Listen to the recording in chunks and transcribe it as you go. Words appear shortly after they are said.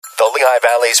the Lehigh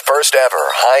Valley's first ever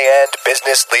high-end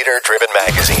business leader-driven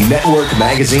magazine. Network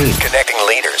Magazine. Connecting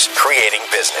leaders, creating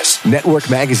business. Network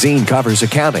Magazine covers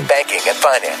accounting, Banking and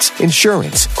finance.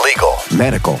 insurance, Legal.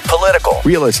 medical, Political.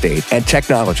 real estate, and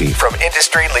technology. From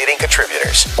industry-leading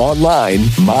contributors. Online,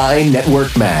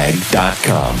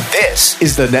 mynetworkmag.com. This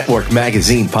is the Network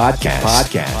Magazine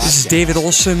podcast. This is David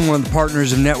Olson, one of the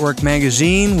partners of Network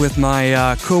Magazine, with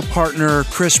my co-partner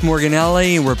Chris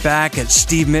Morganelli. We're back at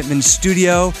Steve Mittman's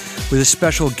studio with a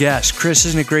special guest. Chris,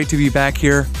 isn't it great to be back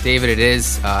here? David, it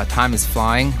is. Time is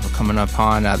flying. We're coming up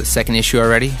on the second issue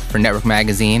already for Network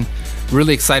Magazine.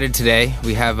 Really excited today.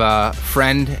 We have a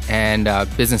friend and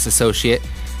business associate,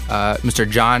 Mr.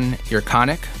 John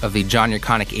Yurkonik of the John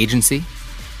Yurkonik Agency.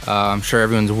 I'm sure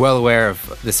everyone's well aware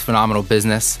of this phenomenal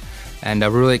business, and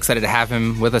we're really excited to have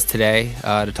him with us today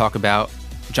to talk about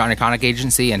John Yurkonik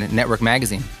Agency and Network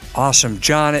Magazine. Awesome.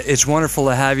 John, it's wonderful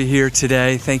to have you here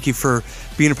today. Thank you for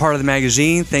being a part of the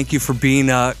magazine. Thank you for being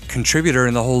a contributor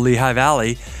in the whole Lehigh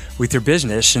Valley with your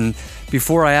business. And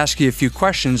before I ask you a few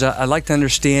questions, I'd like to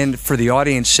understand, for the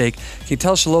audience's sake, can you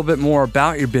tell us a little bit more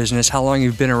about your business, how long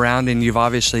you've been around, and you've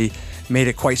obviously made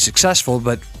it quite successful,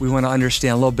 but we want to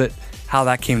understand a little bit how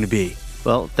that came to be.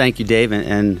 Well, thank you, Dave,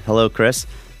 and hello, Chris.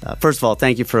 First of all,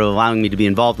 thank you for allowing me to be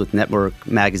involved with Network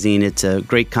Magazine. It's a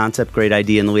great concept, great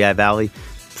idea in the Lehigh Valley.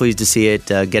 Pleased to see it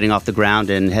getting off the ground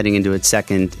and heading into its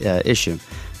second issue.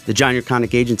 The John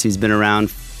Yurkonik Agency has been around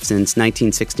since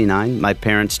 1969. My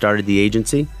parents started the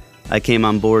agency. I came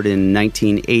on board in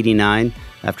 1989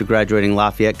 after graduating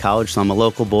Lafayette College, so I'm a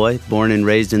local boy, born and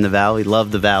raised in the Valley, love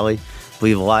the Valley,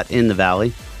 believe a lot in the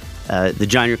Valley. The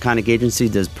John Yurkonik Agency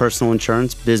does personal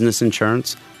insurance, business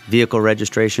insurance, vehicle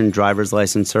registration, driver's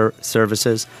license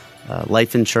services,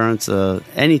 life insurance,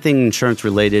 anything insurance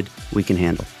related we can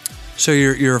handle. So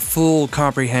you're a full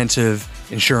comprehensive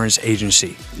insurance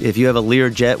agency. If you have a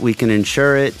Learjet, we can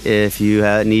insure it. If you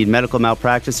need medical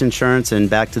malpractice insurance, and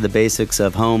back to the basics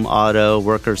of home, auto,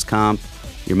 workers' comp,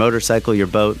 your motorcycle, your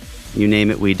boat, you name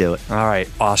it, we do it. All right,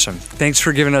 awesome. Thanks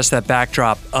for giving us that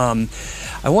backdrop.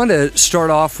 I want to start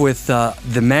off with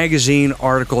the magazine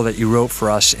article that you wrote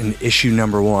for us in issue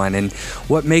number 1. And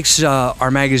what makes our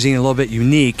magazine a little bit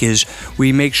unique is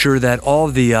we make sure that all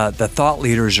of the thought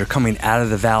leaders are coming out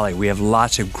of the Valley. We have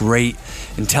lots of great,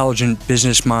 intelligent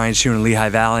business minds here in Lehigh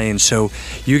Valley. And so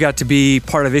you got to be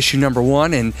part of issue number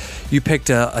 1, and you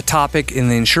picked a topic in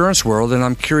the insurance world. And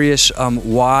I'm curious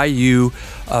why you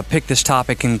picked this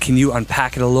topic, and can you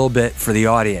unpack it a little bit for the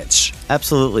audience?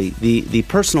 Absolutely. The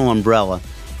personal umbrella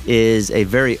is a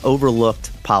very overlooked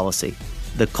policy.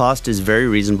 The cost is very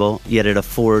reasonable, yet it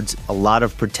affords a lot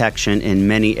of protection in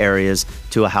many areas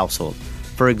to a household.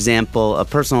 For example, a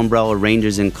personal umbrella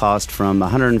ranges in cost from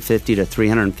 $150 to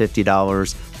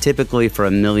 $350, typically for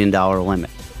 $1 million limit.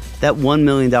 That $1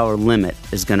 million limit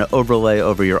is going to overlay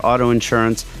over your auto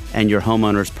insurance and your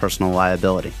homeowner's personal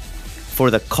liability.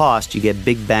 For the cost, you get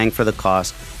big bang for the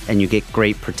cost, and you get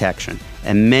great protection.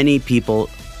 And many people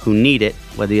who need it,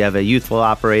 whether you have a youthful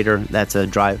operator, that's a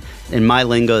drive. In my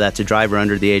lingo, that's a driver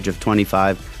under the age of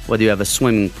 25. Whether you have a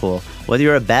swimming pool, whether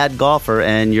you're a bad golfer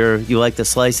and you like to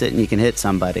slice it and you can hit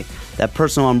somebody, that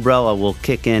personal umbrella will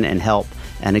kick in and help.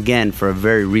 And again, for a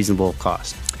very reasonable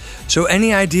cost. So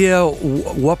any idea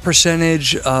what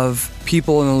percentage of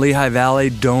people in the Lehigh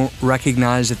Valley don't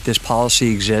recognize that this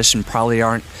policy exists and probably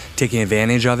aren't taking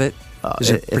advantage of it?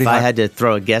 If I had to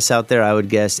throw a guess out there, I would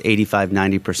guess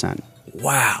 85-90%.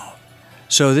 Wow.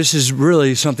 So this is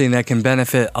really something that can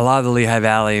benefit a lot of the Lehigh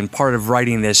Valley, and part of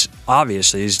writing this,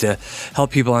 obviously, is to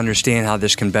help people understand how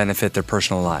this can benefit their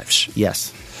personal lives.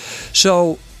 Yes.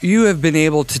 So you have been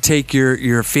able to take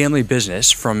your family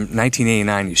business from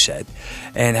 1989, you said,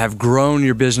 and have grown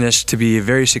your business to be a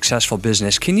very successful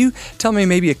business. Can you tell me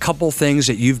maybe a couple things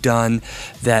that you've done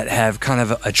that have kind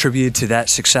of attributed to that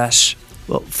success?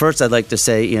 Well, first I'd like to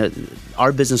say,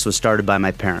 our business was started by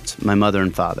my parents, my mother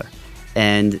and father.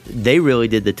 And they really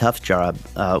did the tough job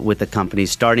with the company,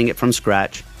 starting it from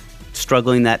scratch,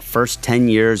 struggling that first 10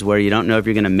 years where you don't know if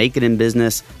you're going to make it in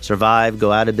business, survive,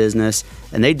 go out of business.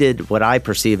 And they did what I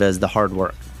perceive as the hard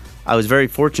work. I was very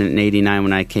fortunate in '89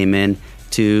 when I came in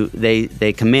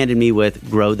they commanded me with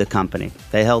grow the company.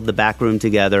 They held the back room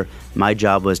together. My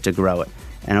job was to grow it.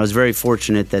 And I was very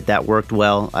fortunate that worked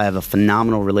well. I have a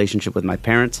phenomenal relationship with my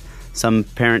parents. Some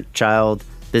parent-child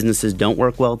businesses don't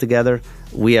work well together.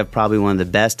 We have probably one of the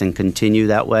best and continue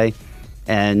that way.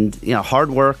 And,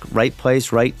 hard work, right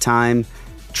place, right time,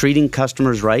 treating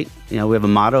customers right. We have a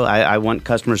motto. I want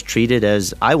customers treated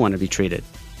as I want to be treated.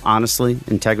 Honestly,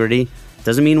 integrity.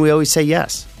 Doesn't mean we always say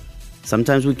yes.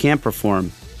 Sometimes we can't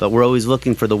perform, but we're always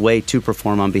looking for the way to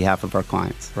perform on behalf of our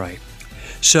clients. Right.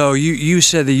 So you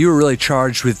said that you were really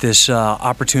charged with this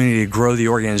opportunity to grow the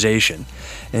organization.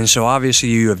 And so obviously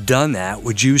you have done that.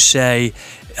 Would you say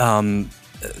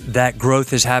that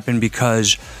growth has happened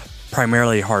because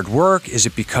primarily hard work? Is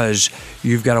it because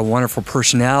you've got a wonderful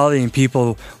personality and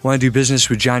people want to do business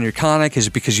with John Yurconic? Is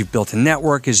it because you've built a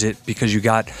network? Is it because you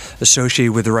got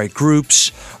associated with the right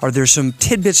groups? Are there some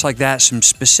tidbits like that, some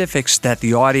specifics that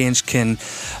the audience can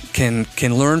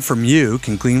learn from you,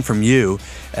 can glean from you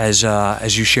as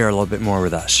you share a little bit more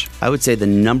with us? I would say the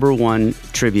number one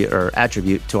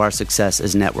attribute to our success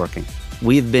is networking.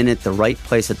 We've been at the right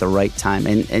place at the right time,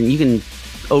 and you can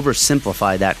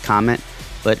oversimplify that comment.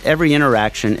 But every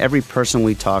interaction, every person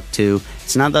we talk to,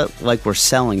 it's not like we're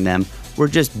selling them. We're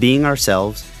just being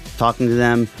ourselves, talking to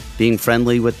them, being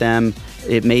friendly with them.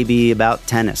 It may be about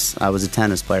tennis. I was a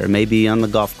tennis player. It may be on the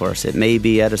golf course. It may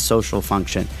be at a social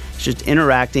function. It's just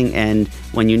interacting, and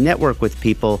when you network with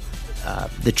people,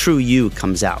 the true you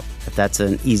comes out, if that's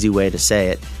an easy way to say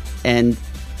it. And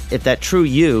if that true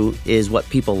you is what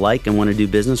people like and want to do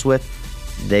business with,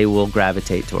 they will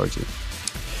gravitate towards you.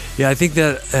 Yeah, I think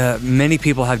that many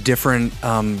people have different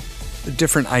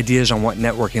ideas on what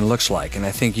networking looks like. And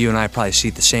I think you and I probably see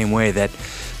it the same way, that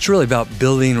it's really about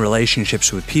building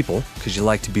relationships with people, because you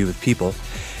like to be with people,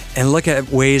 and look at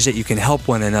ways that you can help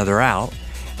one another out.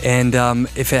 And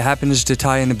if it happens to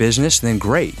tie into business, then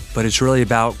great. But it's really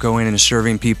about going and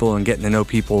serving people and getting to know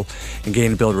people and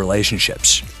getting to build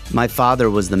relationships. My father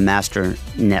was the master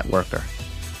networker.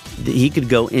 He could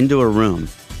go into a room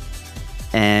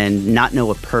and not know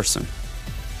a person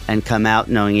and come out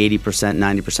knowing 80%,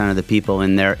 90% of the people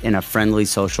in there in a friendly,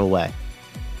 social way.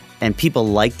 And people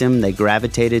liked him, they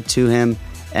gravitated to him,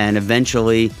 and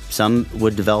eventually some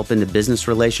would develop into business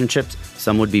relationships,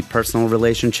 some would be personal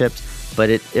relationships, but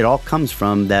it all comes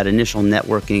from that initial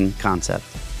networking concept.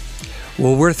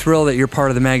 Well, we're thrilled that you're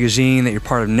part of the magazine, that you're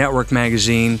part of Network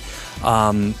Magazine.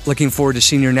 Looking forward to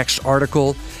seeing your next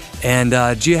article. And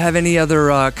do you have any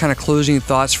other kind of closing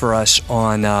thoughts for us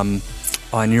on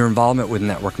your involvement with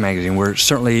Network Magazine? We're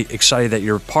certainly excited that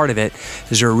you're a part of it.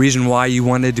 Is there a reason why you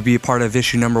wanted to be a part of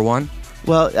issue number 1?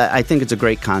 Well, I think it's a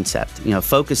great concept. You know,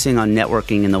 focusing on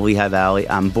networking in the Lehigh Valley.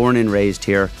 I'm born and raised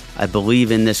here. I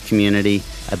believe in this community.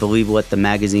 I believe what the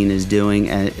magazine is doing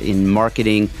in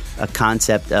marketing a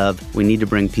concept of we need to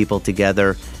bring people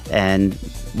together. And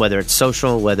whether it's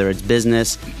social, whether it's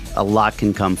business, a lot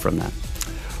can come from that.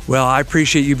 Well, I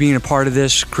appreciate you being a part of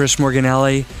this, Chris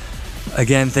Morganelli.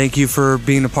 Again, thank you for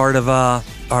being a part of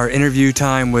our interview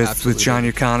time with John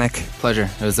Yurconic. Pleasure.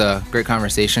 It was a great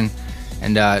conversation.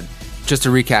 And just to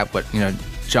recap what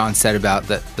John said about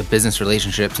the business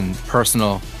relationships and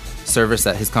personal service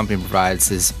that his company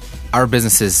provides, is our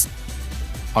businesses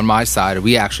on my side,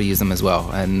 we actually use them as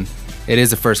well. And it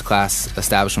is a first-class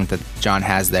establishment that John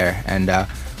has there. And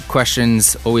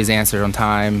questions always answered on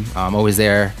time, always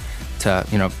there to,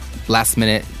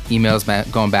 last-minute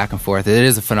emails going back and forth. It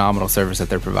is a phenomenal service that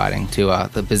they're providing to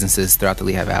the businesses throughout the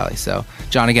Lehigh Valley. So,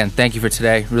 John, again, thank you for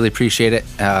today. Really appreciate it.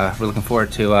 We're looking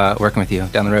forward to working with you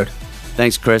down the road.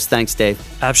 Thanks, Chris. Thanks, Dave.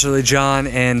 Absolutely, John.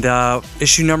 And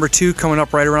issue number 2 coming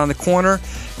up right around the corner.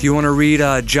 If you want to read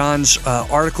John's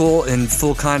article in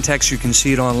full context, you can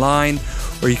see it online,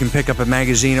 or you can pick up a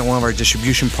magazine at one of our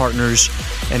distribution partners.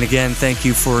 And again, thank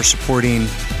you for supporting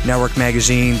Network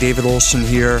Magazine. David Olson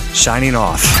here, signing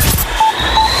off.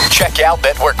 Check out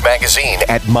Network Magazine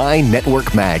at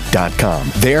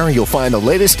mynetworkmag.com. There you'll find the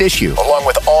latest issue, along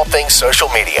with all things social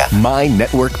media.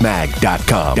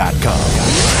 mynetworkmag.com.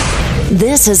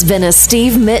 This has been a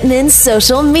Steve Mittman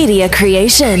social media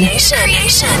creation.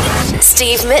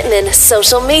 Steve Mittman,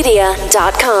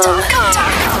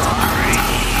 socialmedia.com.